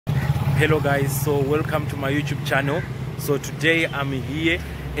Hello guys, so welcome to my YouTube channel. So today I'm here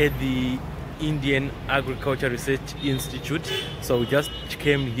at the Indian Agriculture Research Institute. So we just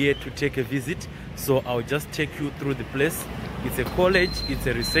came here to take a visit. So I'll just take you through the place. It's a college, it's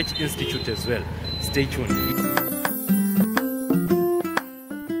a research institute as well. Stay tuned.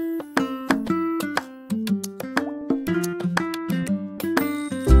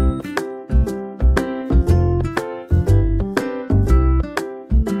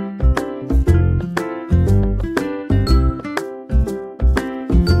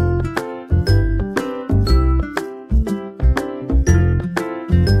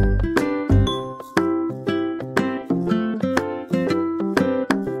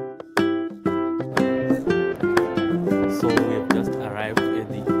 So we have just arrived at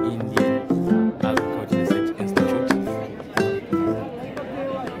the Indian Agriculture Research Institute.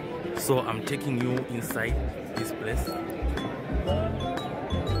 So I'm taking you inside this place.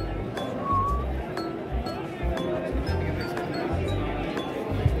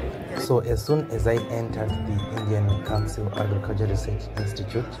 So as soon as I entered the Indian Council Agriculture Research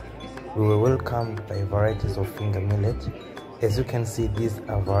Institute, we were welcomed by varieties of finger millet. As you can see, these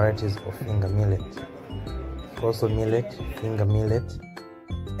are varieties of finger millet. Also millet, finger millet,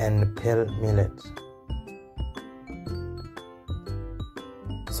 and pearl millet.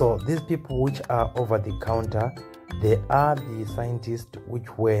 So these people which are over the counter, they are the scientists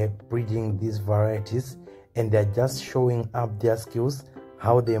which were breeding these varieties, and they're just showing up their skills,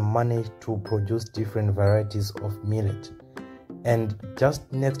 how they managed to produce different varieties of millet. And just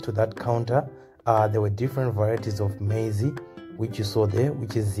next to that counter, there were different varieties of maize, which you saw there,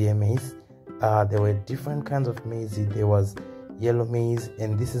 which is zea maize. There were different kinds of maize. There was yellow maize,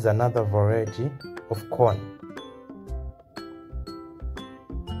 and this is another variety of corn.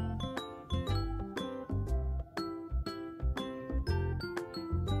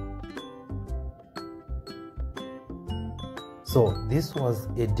 So this was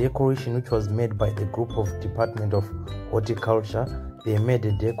a decoration which was made by the group of Department of Horticulture. They made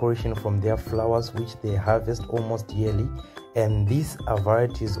a decoration from their flowers which they harvest almost yearly, and these are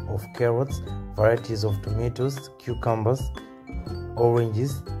varieties of carrots, varieties of tomatoes, cucumbers,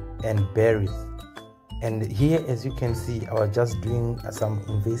 oranges, and berries. And here, as you can see, I was just doing some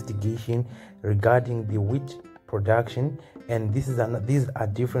investigation regarding the wheat production, and these are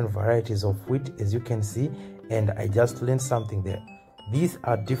different varieties of wheat, as you can see, and I just learned something there. These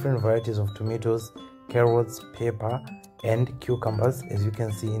are different varieties of tomatoes, carrots, pepper, and cucumbers, as you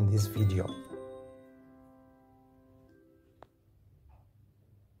can see in this video.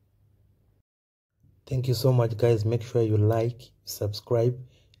 Thank you so much, guys. Make sure you like, subscribe,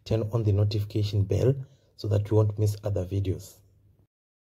 turn on the notification bell so that you won't miss other videos.